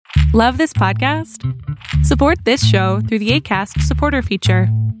Love this podcast? Support this show through the Acast supporter feature.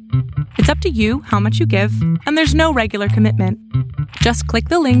 It's up to you how much you give, and there's no regular commitment. Just click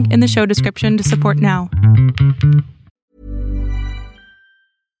the link in the show description to support now.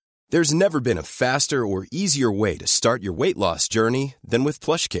 There's never been a faster or easier way to start your weight loss journey than with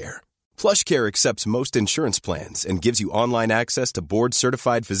PlushCare. PlushCare accepts most insurance plans and gives you online access to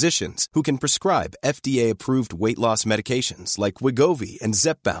board-certified physicians who can prescribe FDA-approved weight loss medications like Wegovy and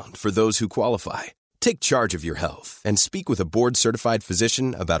Zepbound for those who qualify. Take charge of your health and speak with a board-certified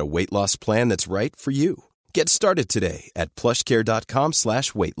physician about a weight loss plan that's right for you. Get started today at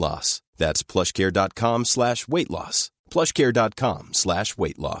plushcare.com/weight loss. That's plushcare.com/weight loss.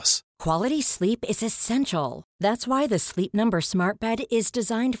 plushcare.com/weight loss. Quality sleep is essential. That's why the Sleep Number Smart Bed is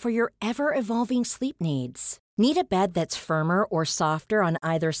designed for your ever-evolving sleep needs. Need a bed that's firmer or softer on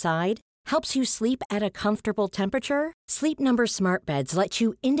either side? Helps you sleep at a comfortable temperature? Sleep Number Smart Beds let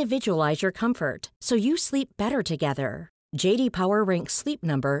you individualize your comfort, so you sleep better together. J.D. Power ranks Sleep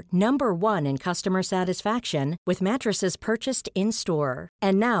Number number 1 in customer satisfaction with mattresses purchased in-store.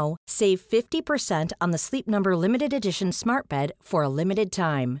 And now, save 50% on the Sleep Number Limited Edition Smart Bed for a limited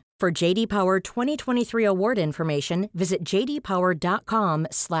time. For J.D. Power 2023 award information, visit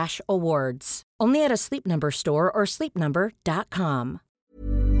jdpower.com/awards. Only at a Sleep Number store or sleepnumber.com.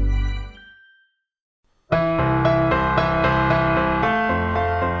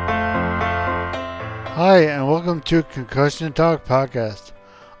 Hi, and welcome to Concussion Talk Podcast.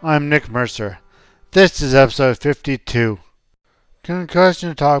 I'm Nick Mercer. This is episode 52.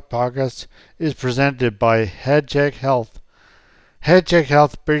 Concussion Talk Podcast is presented by HeadCheck Health. HeadCheck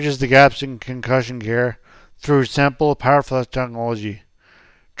Health bridges the gaps in concussion care through simple, powerful technology.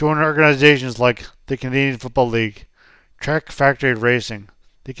 Join organizations like the Canadian Football League, Track Factory Racing,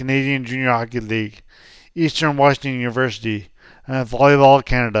 the Canadian Junior Hockey League, Eastern Washington University, and Volleyball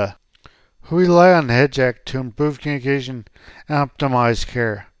Canada, who rely on HeadCheck to improve communication and optimize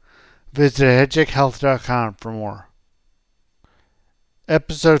care. Visit headcheckhealth.com for more.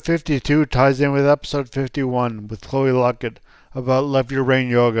 Episode 52 ties in with episode 51 with Chloe Luckett about Love Your Brain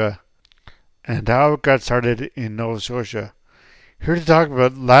Yoga and how it got started in Nova Scotia. Here to talk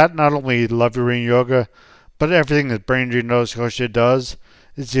about that, not only Love Your Brain Yoga, but everything that Brain Injury Nova Scotia does,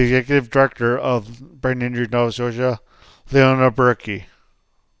 is the Executive Director of Brain Injury Nova Scotia, Leona Berkey.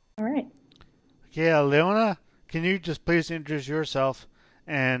 All right. Yeah, Leona, can you just please introduce yourself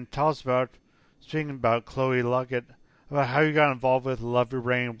and tell us about, speaking about Chloe Luckett, about how you got involved with Love Your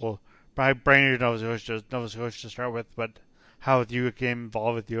Brain? Well, by Brain Injury Nova Scotia to start with, but how you became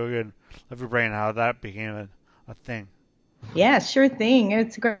involved with yoga and Love Your Brain, how that became a thing. Yeah, sure thing.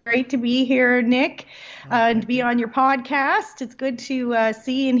 It's great to be here, Nick, and to be on your podcast. It's good to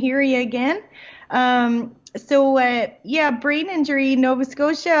see and hear you again. Brain Injury Nova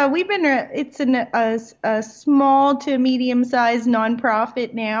Scotia. We've been it's a small to medium-sized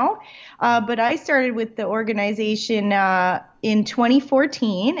nonprofit now, but I started with the organization in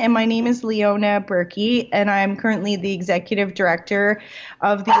 2014, and my name is Leona Berkey, and I'm currently the executive director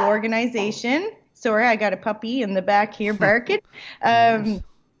of the organization. Sorry, I got a puppy in the back here barking. I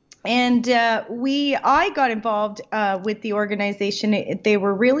got involved with the organization. They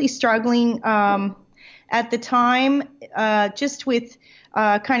were really struggling at the time, just with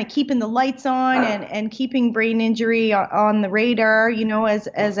kind of keeping the lights on and keeping brain injury on the radar,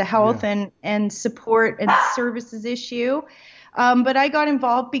 as a health and support and services issue. But I got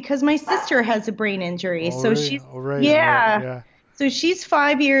involved because my sister has a brain injury. So she's, So she's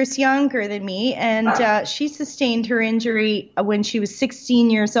 5 years younger than me, and she sustained her injury when she was 16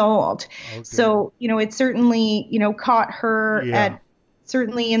 years old. Okay. So, it certainly, caught her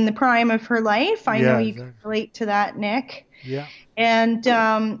certainly in the prime of her life. I know you can relate to that, Nick. Yeah. And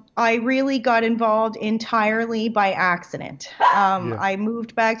I really got involved entirely by accident. I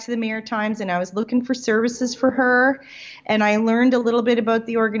moved back to the Maritimes, and I was looking for services for her. And I learned a little bit about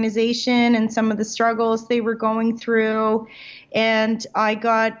the organization and some of the struggles they were going through. And I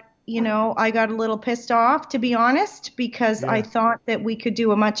got a little pissed off, to be honest, because I thought that we could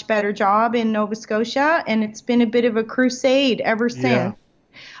do a much better job in Nova Scotia. And it's been a bit of a crusade ever since.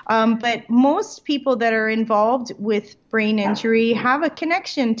 But most people that are involved with brain injury have a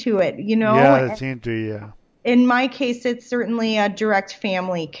connection to it, Yeah, it seems to, In my case, it's certainly a direct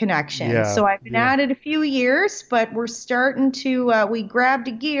family connection. So I've been at it a few years, but we're starting to, we grabbed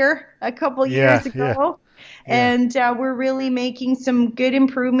a gear a couple years ago. And we're really making some good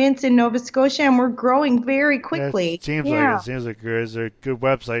improvements in Nova Scotia, and we're growing very quickly. It seems like there's a good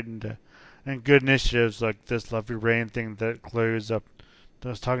website and good initiatives like this Love Your Brain thing that Chloe was up. I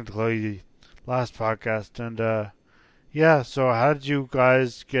was talking to Chloe last podcast, and Yeah, so how did you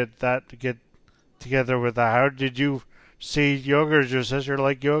guys get together with that? How did you see yoga? Or did your sister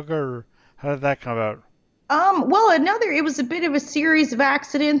like yoga, or how did that come about? Well, it was a bit of a series of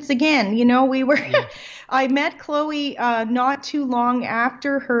accidents again. Yeah. I met Chloe not too long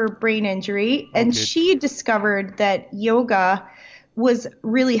after her brain injury, and Okay. she discovered that yoga was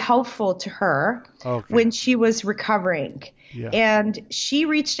really helpful to her Okay. when she was recovering. Yeah. And she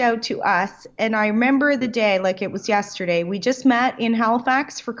reached out to us, and I remember the day like it was yesterday. We just met in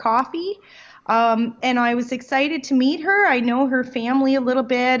Halifax for coffee. And I was excited to meet her. I know her family a little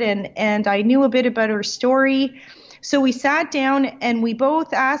bit, and I knew a bit about her story. So we sat down and we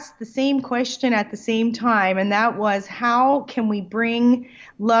both asked the same question at the same time, and that was, how can we bring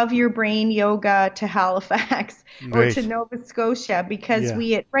Love Your Brain yoga to Halifax or Right. to Nova Scotia? Because Yeah.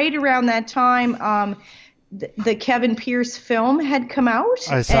 we had, right around that time, the Kevin Pierce film had come out.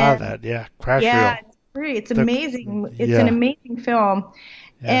 I saw and that. Yeah. Crash yeah, Reel. it's The- amazing. It's yeah. an amazing film.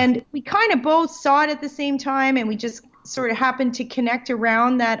 Yeah. And we kind of both saw it at the same time, and we just sort of happened to connect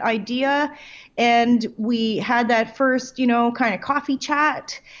around that idea. And we had that first, kind of coffee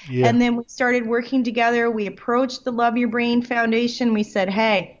chat. Yeah. And then we started working together. We approached the Love Your Brain Foundation. We said,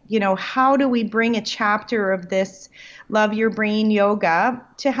 hey, how do we bring a chapter of this Love Your Brain yoga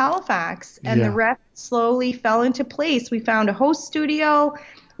to Halifax? And Yeah. the rest slowly fell into place. We found a host studio.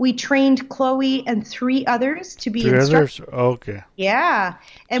 We trained Chloe and 3 others to be Three instructors. others? Okay. Yeah,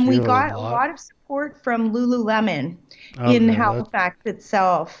 and So we you have got a a lot. lot of support from Lululemon Okay, in that- Halifax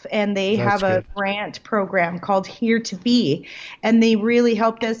itself, and they That's have a good. grant program called Here to Be, and they really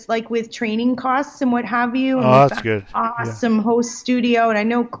helped us like with training costs and what have you. And Oh, we that's found good. an awesome host studio, and I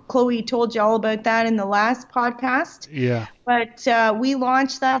know Chloe told you all about that in the last podcast. Yeah. But we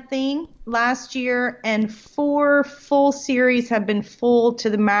launched that thing last year, and 4 full series have been full to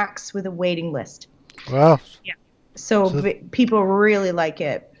the max with a waiting list. Well, So So- people really like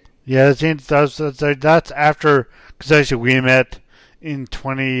it. yeah, that's after, because actually we met in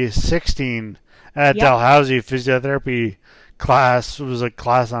 2016 at Yep. Dalhousie physiotherapy class. It was a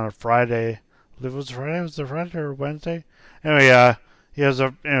class on a Friday. Was it Friday or Wednesday? Anyway,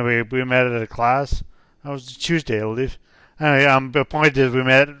 anyway, we met at a class. It was Tuesday, I believe. Anyway, the point is we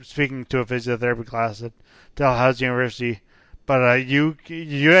met speaking to a physiotherapy class at Dalhousie University. But you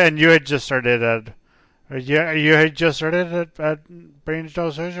had just started at. You had just started at Brain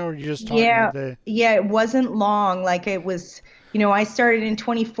Association, or you just talking Yeah, with yeah, it wasn't long. Like it was, I started in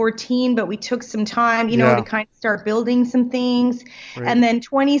 2014, but we took some time, Yeah. to kind of start building some things. Right. And then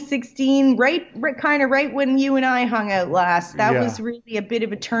 2016, kind of right when you and I hung out last, that Yeah. was really a bit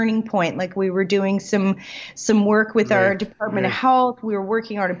of a turning point. Like we were doing some work with our Right, Department of right. Health. We were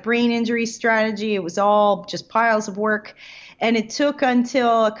working on a brain injury strategy. It was all just piles of work. And it took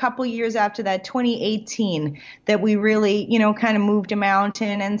until a couple years after that, 2018, that we really, kind of moved a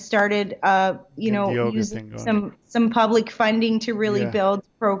mountain and started, the yoga thing using going. some public funding to really Yeah. build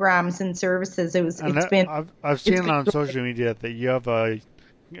programs and services. And It's been I've seen been on great. social media that you have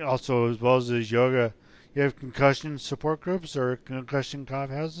also, as well as this yoga, you have concussion support groups or concussion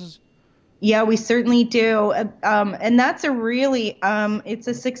coffee houses. Yeah, we certainly do. And that's a really, it's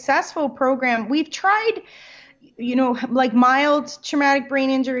a successful program. We've tried, like mild traumatic brain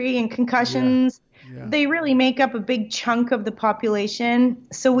injury and concussions. Yeah. They really make up a big chunk of the population.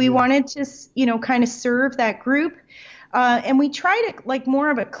 So we Yeah. wanted to, kind of serve that group. And we tried like more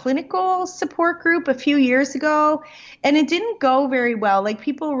of a clinical support group a few years ago, and it didn't go very well. Like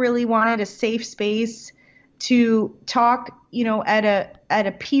people really wanted a safe space to talk, at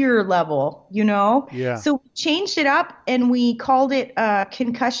a peer level, Yeah. So we changed it up and we called it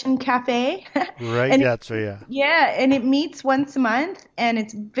Concussion Cafe. Right. And Yeah. So yeah. Yeah, and it meets once a month, and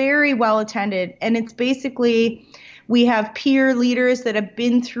it's very well attended. And it's basically, we have peer leaders that have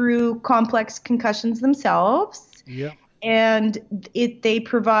been through complex concussions themselves, Yeah. and they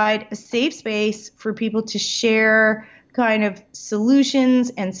provide a safe space for people to share kind of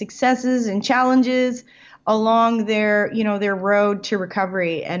solutions and successes and challenges along their road to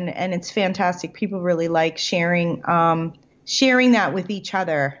recovery, and it's fantastic. People really like sharing that with each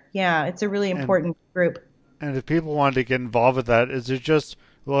other. Yeah, it's a really important group. And if people want to get involved with that, is it just,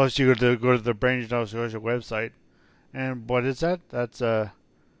 well, if you go to the Brain Nova Scotia website, and what is that? That's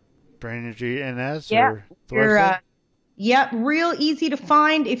Brain Injury NS Yeah, or the You're, website? Yep, real easy to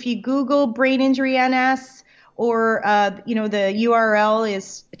find if you Google Brain Injury NS, or the URL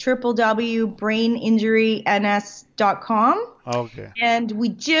is www.braininjuryns.com. Okay. And we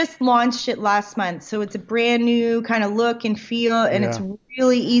just launched it last month, so it's a brand new kind of look and feel, and it's Yeah.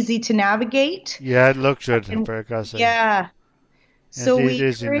 really easy to navigate. Yeah, it looks good. And- I gotta say. Yeah. It's So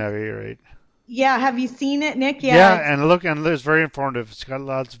easy to we navigate, right? Yeah, have you seen it, Nick? Yeah, Yeah. and it's very informative. It's got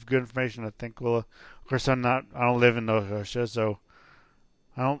lots of good information. I think. Well, of course, I don't live in Nova Scotia, so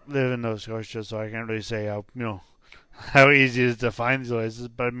I don't live in Nova Scotia, so I can't really say how easy it is to find these places.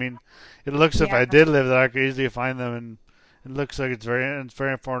 But I mean, it looks if I did live there, I could easily find them, and it looks like it's very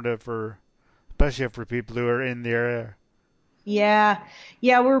informative especially for people who are in the area. Yeah,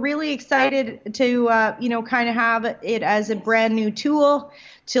 we're really excited to, kind of have it as a brand new tool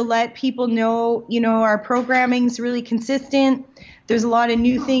to let people know, our programming's really consistent. There's a lot of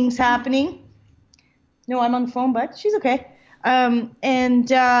new things happening. No, I'm on the phone, but she's okay.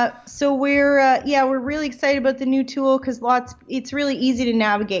 So we're really excited about the new tool because it's really easy to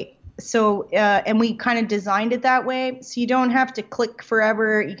navigate. So, and we kind of designed it that way. So you don't have to click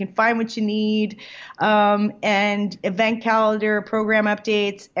forever. You can find what you need. And event calendar, program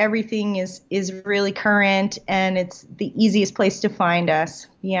updates, everything is really current, and it's the easiest place to find us.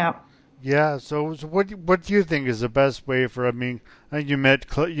 Yeah. Yeah. So what do you think is the best way for? I mean, you met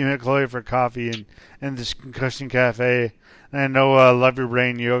Chloe for coffee and this Concussion Cafe. And I know Love Your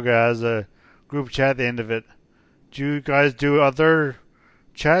Brain Yoga has a group chat at the end of it. Do you guys do other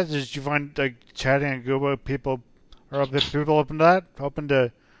chats? Did you find like chatting and go about people? Are people open to that? Open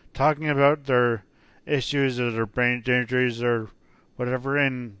to talking about their issues or their brain injuries or whatever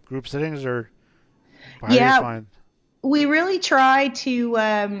in group settings, or how do you find? We really try to,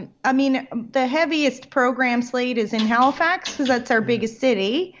 the heaviest program slate is in Halifax because that's our biggest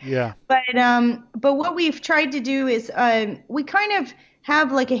city. Yeah. But what we've tried to do is we kind of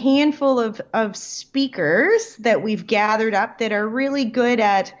have like a handful of speakers that we've gathered up that are really good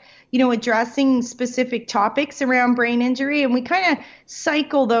at, addressing specific topics around brain injury. And we kind of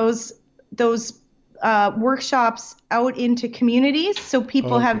cycle those workshops out into communities so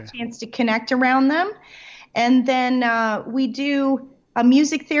people have a chance to connect around them. And then we do a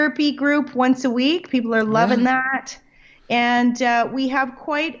music therapy group once a week. People are loving that. And we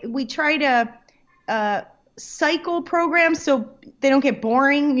try to cycle programs so they don't get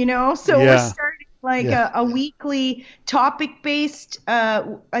boring, So we're starting a weekly topic-based,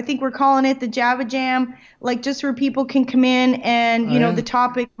 I think we're calling it the Java Jam, like just where people can come in and, the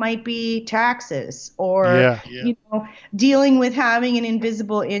topic might be taxes or, dealing with having an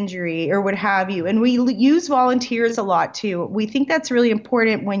invisible injury or what have you. And we use volunteers a lot too. We think that's really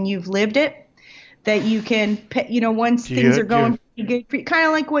important when you've lived it, that you can, once things are going pretty good, kind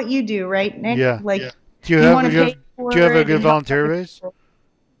of like what you do, right, Nick? Yeah. Like, do you have a good volunteer base?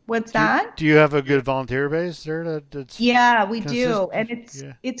 What's that? Do you have a good volunteer base there? That's we do, and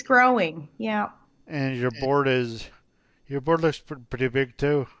it's growing. Yeah. And your board looks pretty big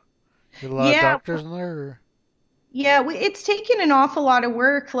too. You have a lot of doctors in there. Or? Yeah, it's taken an awful lot of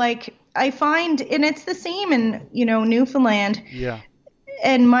work. Like I find, and it's the same in Newfoundland. Yeah.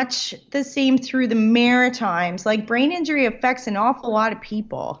 And much the same through the Maritimes. Like brain injury affects an awful lot of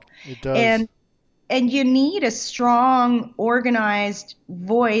people. It does. And you need a strong, organized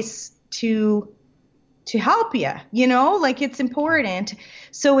voice to help you, like it's important.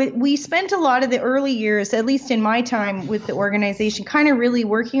 So we spent a lot of the early years, at least in my time with the organization, kind of really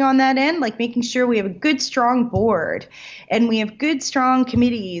working on that end, like making sure we have a good, strong board and we have good, strong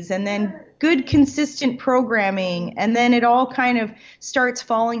committees and then good, consistent programming. And then it all kind of starts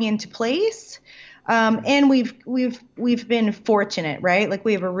falling into place. And we've been fortunate, right? Like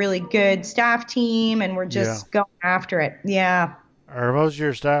we have a really good staff team and we're just going after it. Yeah. Are most of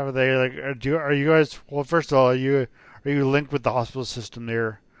your staff, are they like, are you guys, well, first of all, are you linked with the hospital system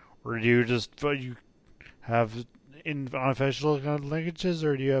there, or do you you have unofficial kind of linkages,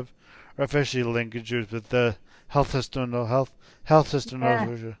 or do you have official linkages with the health system, health system? I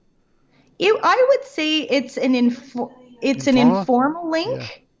would say it's an informal link. Yeah.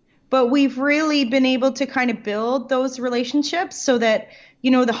 But we've really been able to kind of build those relationships so that,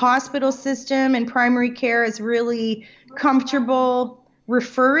 the hospital system and primary care is really comfortable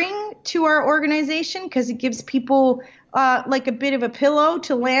referring to our organization because it gives people like a bit of a pillow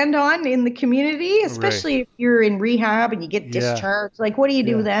to land on in the community, especially if you're in rehab and you get discharged. Like, what do you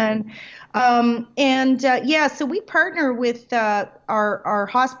do then? So we partner with our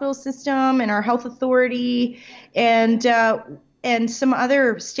hospital system and our health authority and some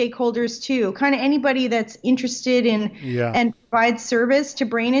other stakeholders too, kind of anybody that's interested in and provides service to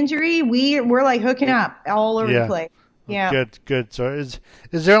brain injury. We're like hooking up all over the place. Yeah. Good. So is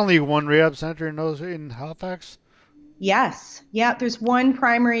there only one rehab center in Halifax? Yes. Yeah. There's one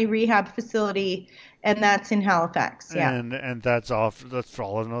primary rehab facility, and that's in Halifax. Yeah. And that's for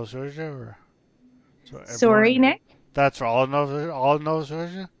all of Nova Scotia, or? Sorry, Nick. That's for all of Nova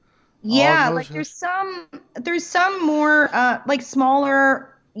Scotia. Yeah, like there's some more like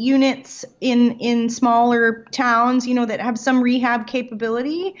smaller units in smaller towns, that have some rehab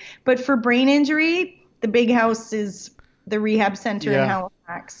capability. But for brain injury, the big house is the rehab center in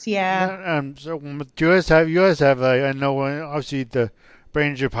Halifax. Yeah. So do you guys have I know obviously the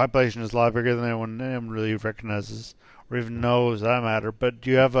brain injury population is a lot bigger than anyone really recognizes or even knows that matter. But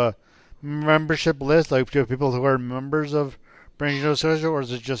do you have a membership list? Like, do you have people who are members of Brain Injury Association, or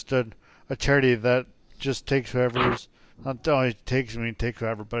is it just a charity that just takes whoever's, not only takes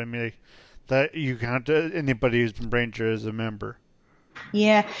whoever, but I mean like, that you can't, anybody who's been brain injured as a member?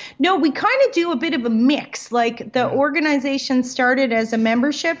 Yeah. No, we kind of do a bit of a mix. Like the organization started as a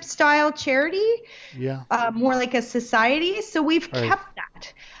membership style charity, more like a society. So we've kept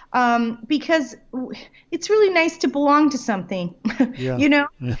that because it's really nice to belong to something, Yeah.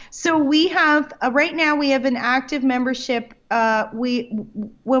 So we have, right now we have an active membership.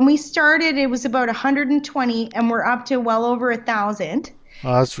 When we started, it was about 120 and we're up to well over 1,000.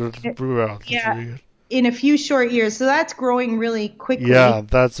 Oh, that's really good. In a few short years, so that's growing really quickly. Yeah,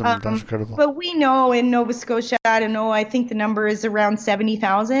 that's incredible. But we know in Nova Scotia, I think the number is around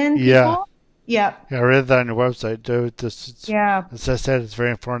 70,000 people. Yeah. Yeah, I read that on your website too. As I said, it's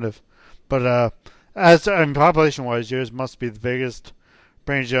very informative. But population-wise, yours must be the biggest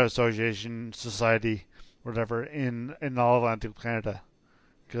brain injury association society, whatever, in all of Atlantic Canada.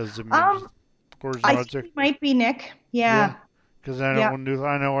 Because I think it might be, Nick. Yeah. Because I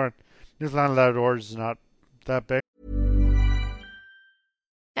know where Newfoundland Labradors is not that big.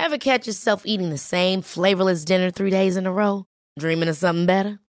 Ever catch yourself eating the same flavorless dinner 3 days in a row? Dreaming of something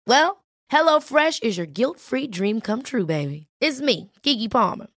better? Well, HelloFresh is your guilt-free dream come true, baby. It's me, Keke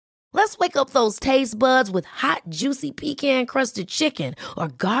Palmer. Let's wake up those taste buds with hot, juicy pecan-crusted chicken or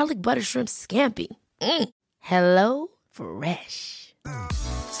garlic butter shrimp scampi. Hello Fresh.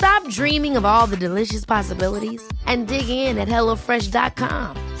 Stop dreaming of all the delicious possibilities and dig in at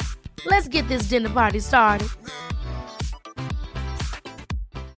HelloFresh.com. Let's get this dinner party started.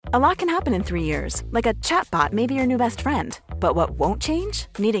 A lot can happen in 3 years, like a chatbot may be your new best friend. But what won't change?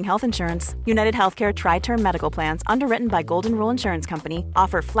 Needing health insurance. United Healthcare Tri-Term Medical Plans, underwritten by Golden Rule Insurance Company,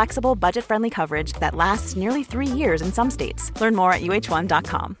 offer flexible, budget-friendly coverage that lasts nearly 3 years in some states. Learn more at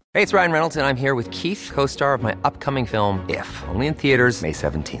uh1.com. Hey, it's Ryan Reynolds, and I'm here with Keith, co-star of my upcoming film, If, only in theaters May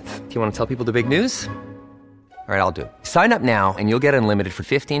 17th. Do you want to tell people the big news? All right, I'll do it. Sign up now and you'll get unlimited for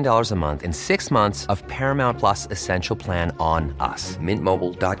 $15 a month and 6 months of Paramount Plus Essential Plan on us.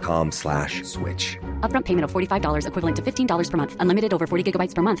 MintMobile.com/switch. Upfront payment of $45 equivalent to $15 per month. Unlimited over 40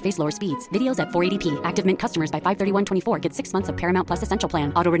 gigabytes per month. Face lower speeds. Videos at 480p. Active Mint customers by 531.24 get 6 months of Paramount Plus Essential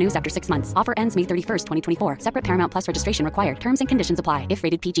Plan. Auto renews after 6 months. Offer ends May 31st, 2024. Separate Paramount Plus registration required. Terms and conditions apply if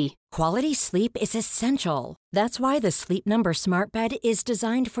rated PG. Quality sleep is essential. That's why the Sleep Number Smart Bed is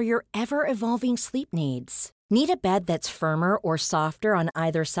designed for your ever-evolving sleep needs. Need a bed that's firmer or softer on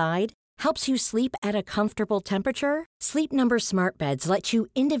either side? Helps you sleep at a comfortable temperature? Sleep Number Smart Beds let you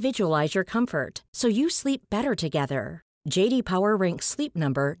individualize your comfort, so you sleep better together. J.D. Power ranks Sleep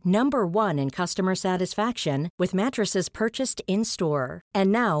Number number 1 in customer satisfaction with mattresses purchased in-store. And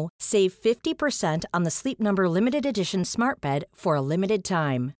now, save 50% on the Sleep Number Limited Edition Smart Bed for a limited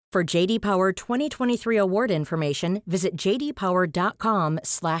time. For J.D. Power 2023 award information, visit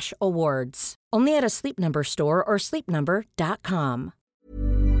jdpower.com/awards. Only at a Sleep Number store or sleepnumber.com.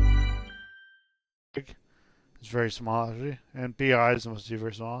 It's very small, actually. And PIs must be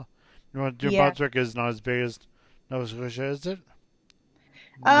very small. New Brunswick is not as big as Nova Scotia, is it?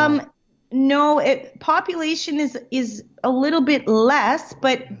 No, population is a little bit less,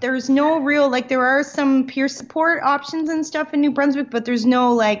 but there's no real, there are some peer support options and stuff in New Brunswick, but there's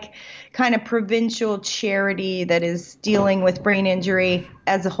no kind of provincial charity that is dealing with brain injury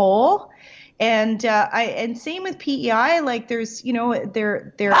as a whole. And same with PEI, there's,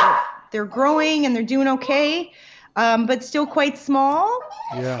 they're growing and they're doing okay, but still quite small.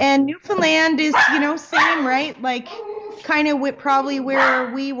 Yeah. And Newfoundland is, same, right? Kind of probably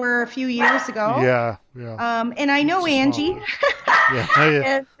where we were a few years ago. Yeah. And I know Angie. Yeah.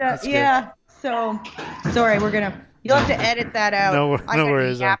 And, so sorry, you'll have to edit that out. No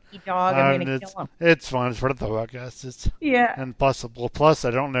worries. I got a yappy dog. I'm gonna kill him. It's fun. It's part of the podcast. And plus I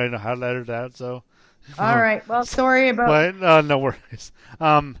don't know how to edit that. So. All right. Well, sorry about. But no worries.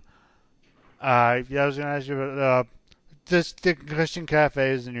 I was gonna ask you about the Christian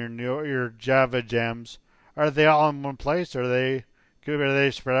cafes and your Java jams. Are they all in one place? Or are they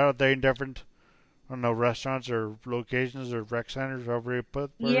spread out? Are they in different, restaurants or locations or rec centers, however you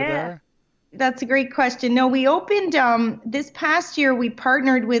put where they are? That's a great question. No, we opened this past year. We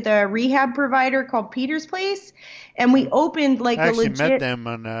partnered with a rehab provider called Peter's Place, and we opened I actually met them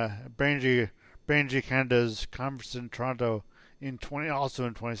on Brain Injury Canada's conference in Toronto also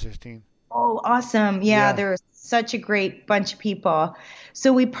in 2016. Oh, awesome. Yeah, there was such a great bunch of people.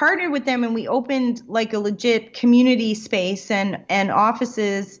 So we partnered with them and we opened like a legit community space and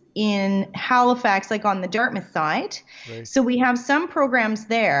offices in Halifax, like on the Dartmouth side. Right. So we have some programs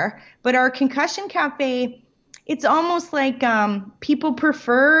there, but our Concussion Cafe, it's almost like people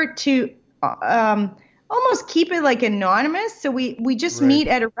prefer to almost keep it like anonymous. So we just meet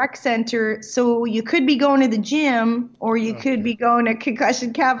at a rec center. So you could be going to the gym or you could be going to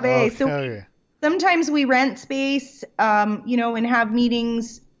Concussion Cafe. So sometimes we rent space, and have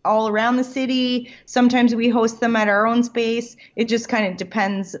meetings all around the city. Sometimes we host them at our own space. It just kind of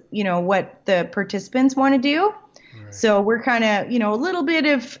depends, what the participants want to do. Right. So we're kind of, a little bit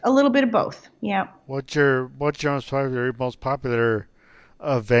of both. Yeah. What's your most popular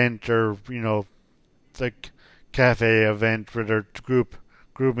event or, like cafe event with a group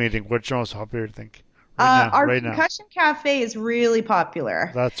meeting? What's your most popular, I think? Our Concussion Cafe is really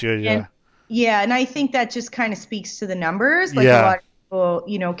popular. That's good, yeah. And I think that just kind of speaks to the numbers. Like a lot of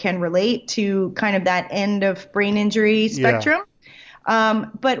people, can relate to kind of that end of brain injury spectrum.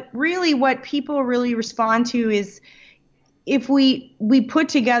 But really what people really respond to is if we put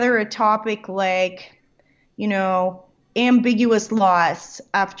together a topic like, ambiguous loss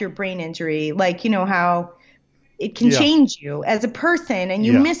after brain injury, like, how it can change you as a person and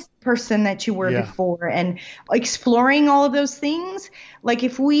you miss the person that you were before, and exploring all of those things. Like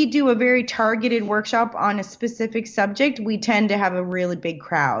if we do a very targeted workshop on a specific subject, we tend to have a really big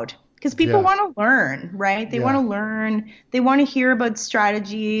crowd because people want to learn, right? They want to learn, they want to hear about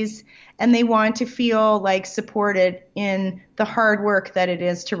strategies, and they want to feel like supported in the hard work that it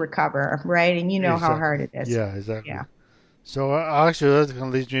is to recover, right? And how hard it is. Yeah, exactly. Yeah. So actually, that kind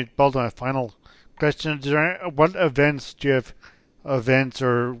of leads me to my final question. What events do you have? Events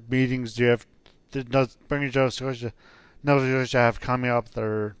or meetings do you have? Does Nova Scotia have coming up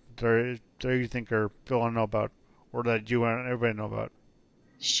that you think are people want to know about, or that you want everybody to know about?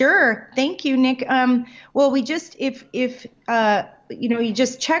 Sure. Thank you, Nick. Well, we just if you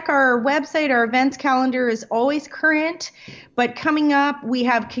just check our website. Our events calendar is always current, but coming up we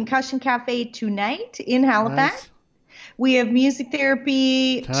have Concussion Cafe tonight in Halifax. Nice. We have music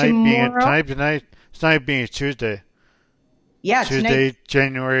therapy tomorrow. Tonight being Tuesday. Yeah, Tuesday,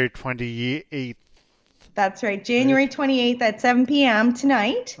 January 28th. That's right, January 28th at 7 p.m.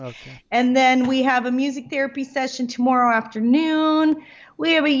 tonight. Okay. And then we have a music therapy session tomorrow afternoon.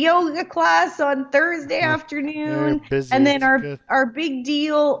 We have a yoga class on Thursday afternoon. Busy. And then our big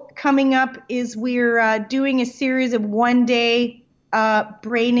deal coming up is we're doing a series of one-day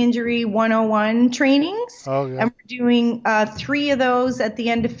brain injury 101 trainings. And we're doing 3 of those at the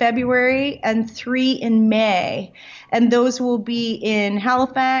end of February and 3 in May. And those will be in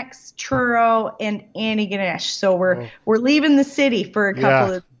Halifax, Truro, and Antigonish. So we're leaving the city for a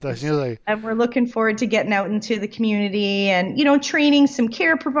couple of days. And we're looking forward to getting out into the community and, training some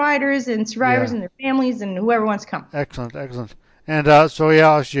care providers and survivors and their families and whoever wants to come. Excellent. And I said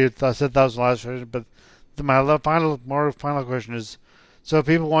that was the last question, but my final question is, so if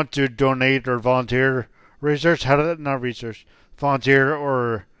people want to donate or volunteer, volunteer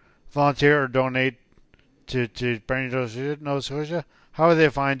or donate to Brain Injury Nova Scotia, how do they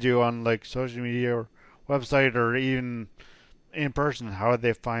find you on like social media or website or even in person? How would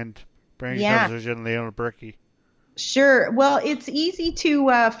they find Brain Injury Nova Scotia and Leona Berkey? Sure. Well, it's easy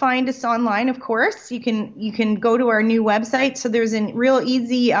to find us online, of course. You can go to our new website. So there's a real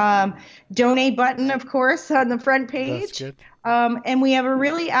easy donate button, of course, on the front page. That's good. And we have a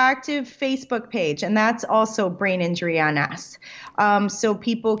really active Facebook page, and that's also Brain Injury on Us. So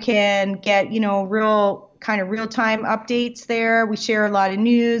people can get, real-time updates there. We share a lot of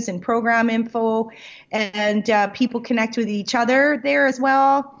news and program info, and people connect with each other there as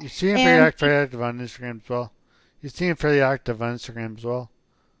well. You seem very active on Instagram as well.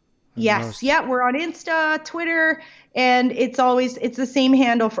 Yes. Yeah, we're on Insta, Twitter, and it's the same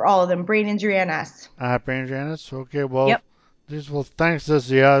handle for all of them, Brain Injury on Us. Brain Injury on Us? Okay, well, thanks,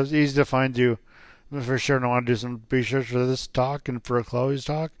 Lizzie. Yeah, it was easy to find you. For sure, I want to do some research for this talk and for Chloe's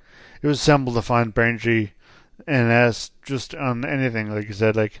talk. It was simple to find Brain Injury and Us just on anything, like you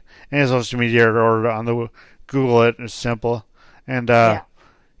said, like any social media or on the Google it. It's simple. And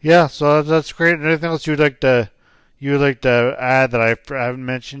so that's great. Anything else you'd like to add that I haven't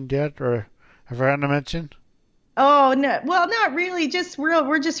mentioned yet or have forgotten to mention? Oh no, well, not really.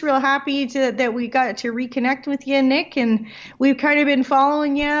 We're just real happy that we got to reconnect with you, Nick, and we've kind of been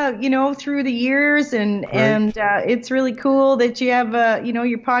following you, through the years, and Great. it's really cool that you have,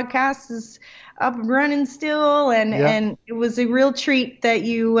 your podcast is up and running still, and it was a real treat that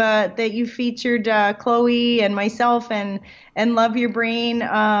you featured Chloe and myself and Love Your Brain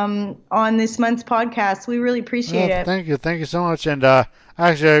on this month's podcast. We really appreciate it. Thank you so much. And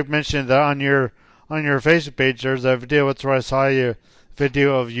actually, I mentioned that on your Facebook page, there's a video. That's where I saw you,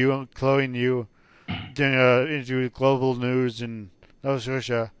 video of you, Chloe, and you doing an interview with Global News in Nova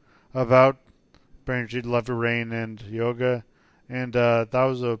Scotia about Brain Injury, Love Your Brain, and yoga, and that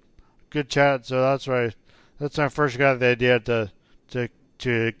was a good chat. So that's when I first got the idea to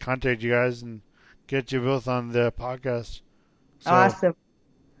contact you guys and get you both on the podcast. So, awesome.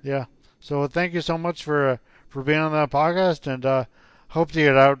 Yeah. So thank you so much for being on the podcast, and hope to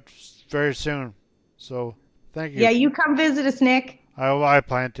get out very soon. So thank you. Yeah, you come visit us, Nick. I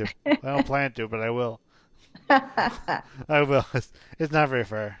plan to. I don't plan to, but I will. I will. It's not very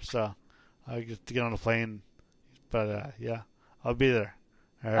far, so I'll get to get on a plane. But yeah, I'll be there.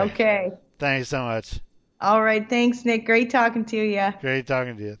 All right. Okay. Thanks so much. All right. Thanks, Nick. Great talking to you. Great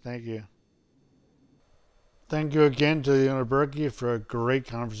talking to you. Thank you. Thank you again to Leona Berkey for a great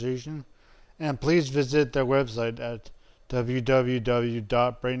conversation. And please visit their website at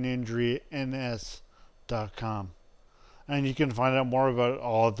www.braininjuryns.com. And you can find out more about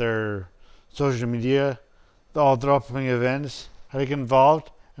all their social media, all their upcoming events, how to get involved,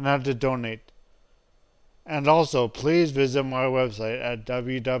 and how to donate. And also, please visit my website at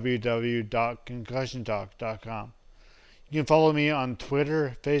www.concussiontalk.com. You can follow me on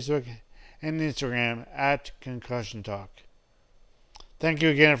Twitter, Facebook, and Instagram at Concussion Talk. Thank you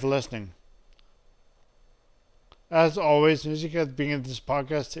again for listening. As always, music at the beginning of this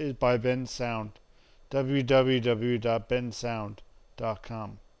podcast is by Ben Sound.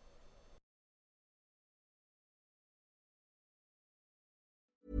 www.bensound.com.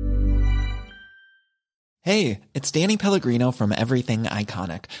 Hey, it's Danny Pellegrino from Everything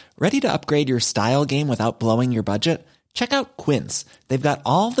Iconic. Ready to upgrade your style game without blowing your budget? Check out Quince. They've got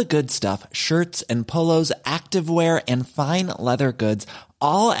all the good stuff, shirts and polos, activewear, and fine leather goods,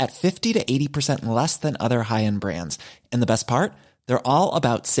 all at 50 to 80% less than other high-end brands. And the best part? They're all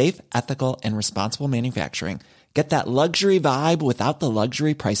about safe, ethical, and responsible manufacturing. Get that luxury vibe without the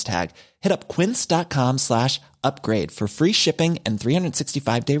luxury price tag. Hit up quince.com/upgrade for free shipping and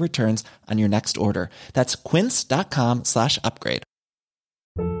 365-day returns on your next order. That's quince.com/upgrade.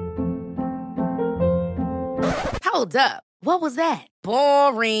 Hold up. What was that?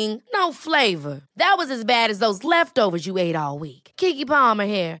 Boring. No flavor. That was as bad as those leftovers you ate all week. Keke Palmer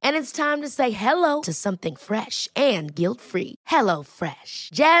here, and it's time to say hello to something fresh and guilt-free. Hello Fresh.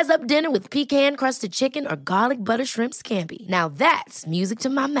 Jazz up dinner with pecan-crusted chicken or garlic butter shrimp scampi. Now that's music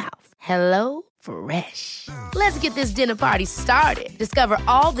to my mouth. Hello Fresh. Let's get this dinner party started. Discover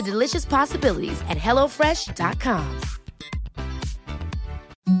all the delicious possibilities at HelloFresh.com.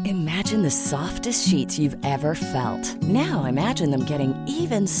 Imagine the softest sheets you've ever felt. Now imagine them getting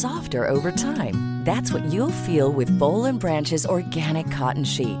even softer over time. That's what you'll feel with Boll & Branch's organic cotton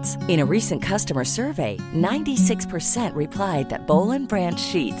sheets. In a recent customer survey, 96% replied that Boll & Branch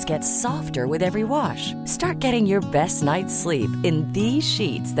sheets get softer with every wash. Start getting your best night's sleep in these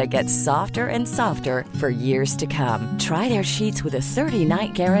sheets that get softer and softer for years to come. Try their sheets with a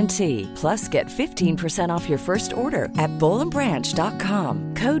 30-night guarantee. Plus, get 15% off your first order at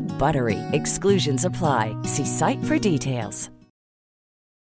bollandbranch.com. Code BUTTERY. Exclusions apply. See site for details.